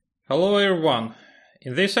Hello everyone.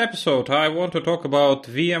 In this episode I want to talk about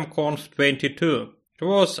VMconf 22. It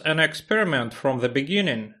was an experiment from the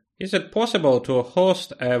beginning. Is it possible to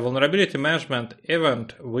host a vulnerability management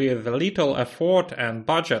event with little effort and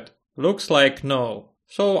budget? Looks like no.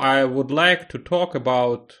 So I would like to talk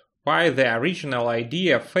about why the original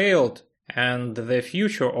idea failed and the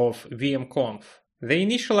future of VMconf. The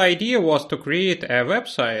initial idea was to create a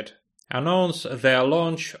website, announce the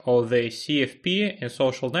launch of the CFP in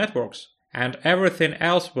social networks, and everything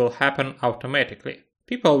else will happen automatically.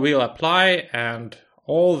 People will apply, and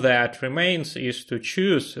all that remains is to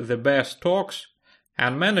choose the best talks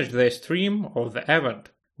and manage the stream of the event.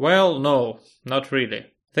 Well, no, not really.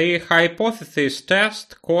 The hypothesis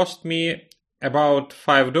test cost me about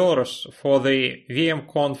 $5 for the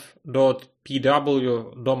vmconf.pw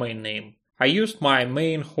domain name. I used my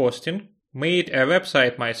main hosting, made a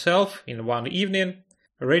website myself in one evening,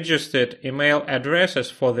 registered email addresses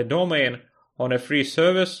for the domain on a free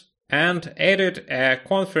service, and added a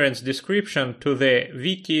conference description to the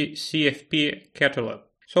Wiki CFP catalog.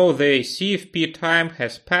 So the CFP time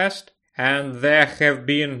has passed and there have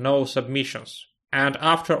been no submissions. And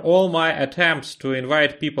after all my attempts to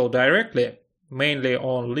invite people directly, mainly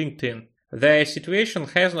on LinkedIn, the situation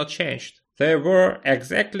has not changed. There were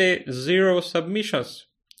exactly 0 submissions.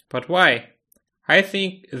 But why? I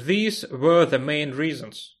think these were the main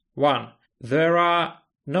reasons. 1. There are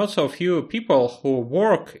not so few people who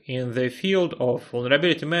work in the field of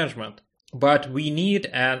vulnerability management, but we need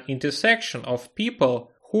an intersection of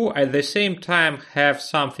people who at the same time have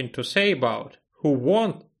something to say about, who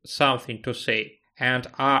want something to say, and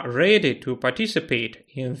are ready to participate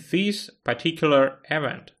in this particular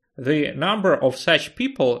event. The number of such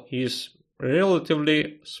people is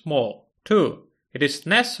relatively small. 2. It is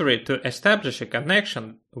necessary to establish a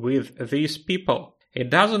connection with these people. It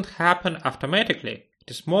doesn't happen automatically.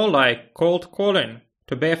 It is more like cold calling.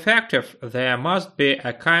 To be effective, there must be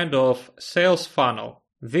a kind of sales funnel.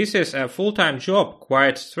 This is a full-time job,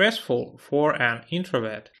 quite stressful for an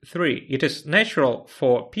introvert. 3. It is natural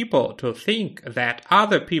for people to think that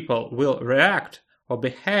other people will react or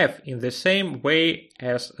behave in the same way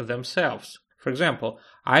as themselves. For example,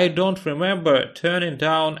 I don't remember turning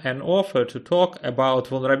down an offer to talk about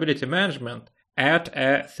vulnerability management at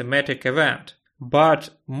a thematic event,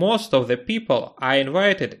 but most of the people I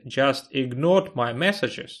invited just ignored my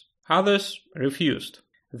messages. Others refused.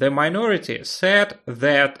 The minority said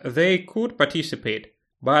that they could participate,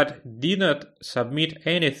 but did not submit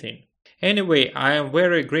anything. Anyway, I am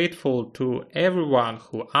very grateful to everyone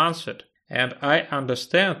who answered, and I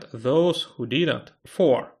understand those who didn't.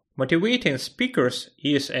 4. Motivating speakers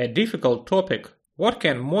is a difficult topic. What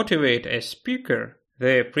can motivate a speaker?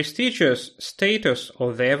 The prestigious status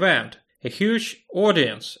of the event, a huge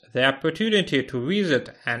audience, the opportunity to visit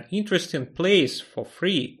an interesting place for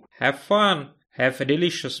free, have fun, have a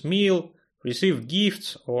delicious meal, receive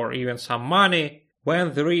gifts or even some money.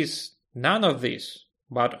 When there is none of this,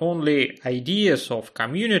 but only ideas of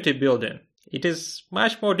community building, it is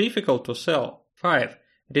much more difficult to sell. 5.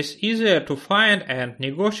 It is easier to find and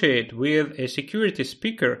negotiate with a security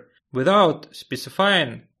speaker without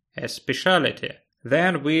specifying a specialty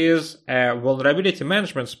than with a vulnerability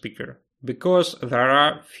management speaker, because there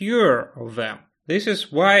are fewer of them. This is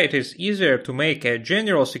why it is easier to make a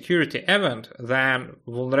general security event than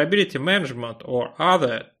vulnerability management or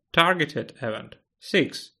other targeted event.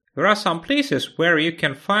 6. There are some places where you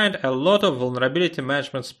can find a lot of vulnerability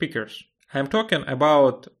management speakers. I am talking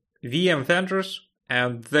about VM vendors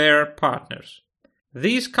and their partners.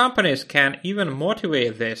 These companies can even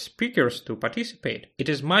motivate their speakers to participate. It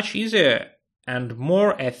is much easier and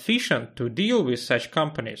more efficient to deal with such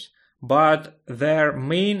companies, but their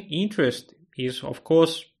main interest is, of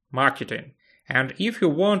course, marketing. And if you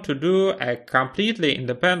want to do a completely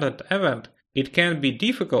independent event, it can be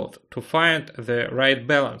difficult to find the right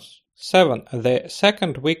balance. 7. The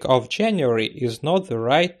second week of January is not the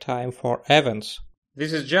right time for events.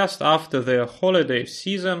 This is just after the holiday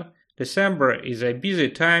season. December is a busy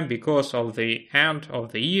time because of the end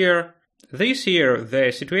of the year. This year, the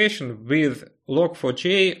situation with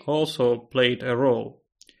Log4j also played a role.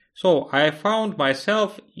 So I found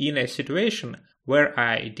myself in a situation where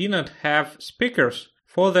I didn't have speakers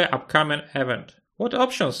for the upcoming event. What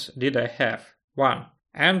options did I have? 1.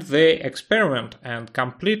 End the experiment and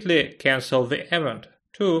completely cancel the event.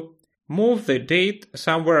 2. Move the date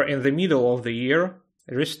somewhere in the middle of the year,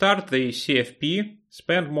 restart the CFP,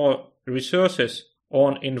 spend more resources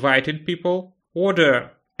on inviting people,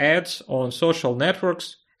 order ads on social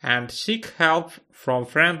networks, and seek help from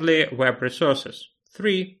friendly web resources.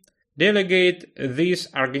 3. Delegate this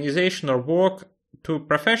organizational work to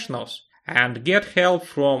professionals and get help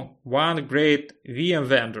from one great VM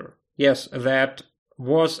vendor. Yes, that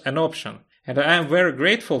was an option, and I am very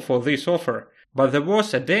grateful for this offer, but there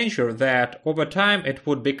was a danger that over time it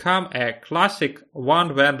would become a classic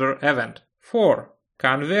one-vendor event. 4.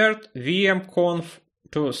 Convert VMconf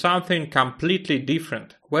to something completely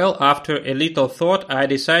different. Well, after a little thought, I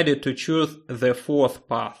decided to choose the fourth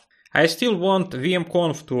path. I still want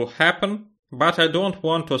VMconf to happen, but I don't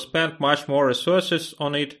want to spend much more resources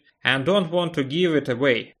on it and don't want to give it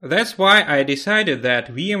away. That's why I decided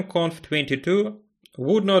that VMconf 22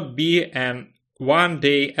 would not be an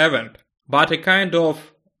one-day event, but a kind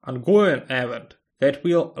of ongoing event that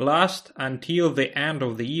will last until the end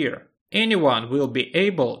of the year. Anyone will be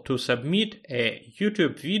able to submit a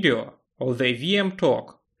YouTube video of the VM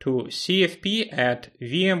talk to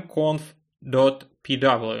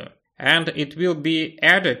cfp@vmconf.pw, and it will be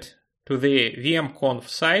added to the VMconf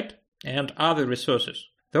site and other resources.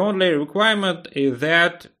 The only requirement is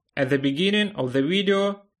that at the beginning of the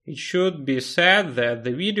video it should be said that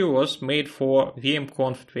the video was made for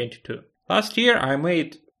VMconf 22. Last year I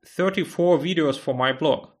made 34 videos for my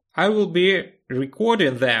blog. I will be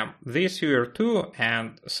recording them this year too,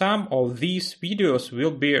 and some of these videos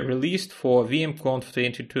will be released for VMconf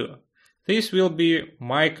 22. This will be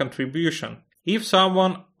my contribution. If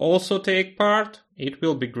someone also take part, it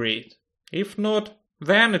will be great. If not,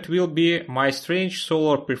 then it will be my strange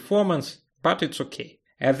solo performance, but it's okay.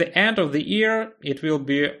 At the end of the year, it will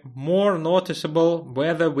be more noticeable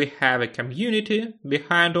whether we have a community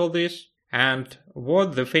behind all this and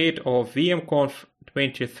what the fate of VMconf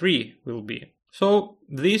 23 will be. So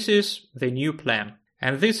this is the new plan.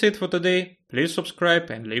 And this is it for today. Please subscribe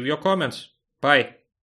and leave your comments. Bye.